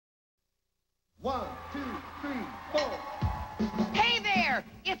1, 2, 3, 4. Hey there!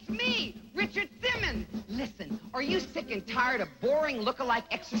 It's me, Richard Simmons! Listen, are you sick and tired of boring look-alike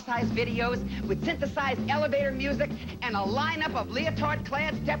exercise videos with synthesized elevator music and a lineup of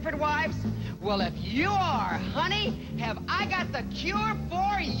leotard-clad Stepford wives? Well, if you are, honey, have I got the cure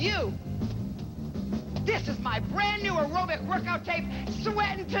for you! This is my brand new aerobic workout tape,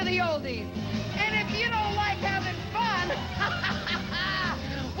 Sweating to the Oldies. And if you don't like having fun,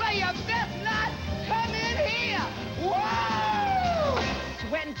 well, you best not come in here. Whoa!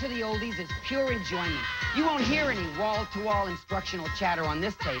 Sweating to the Oldies is pure enjoyment. You won't hear any wall-to-wall instructional chatter on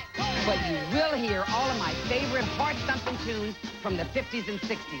this tape, but you will hear all of my favorite heart-thumping tunes from the 50s and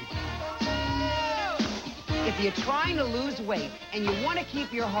 60s. If you're trying to lose weight and you want to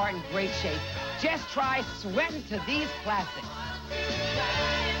keep your heart in great shape, just try Sweating to these classics.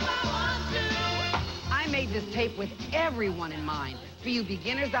 I made this tape with everyone in mind, for you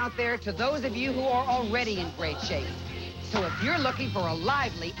beginners out there to those of you who are already in great shape. So if you're looking for a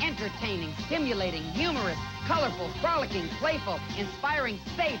lively, entertaining, stimulating, humorous, colorful, frolicking, playful, inspiring,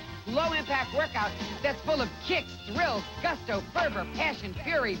 safe, low-impact workout that's full of kicks, thrills, gusto, fervor, passion,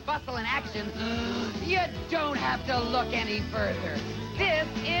 fury, bustle, and action, you don't have to look any further. This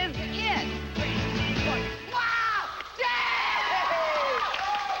is it. Wow! Yay!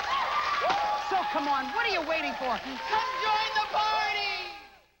 So come on, what are you waiting for? Come join the party!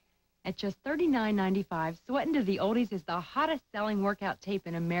 At just $39.95, Sweatin' to the Oldies is the hottest-selling workout tape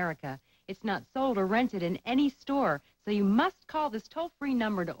in America. It's not sold or rented in any store, so you must call this toll-free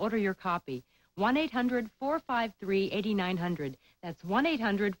number to order your copy. 1-800-453-8900. That's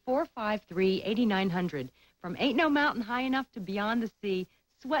 1-800-453-8900. From Ain't No Mountain High Enough to Beyond the Sea,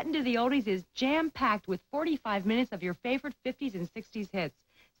 Sweatin' to the Oldies is jam-packed with 45 minutes of your favorite 50s and 60s hits.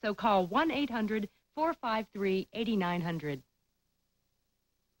 So call 1-800-453-8900.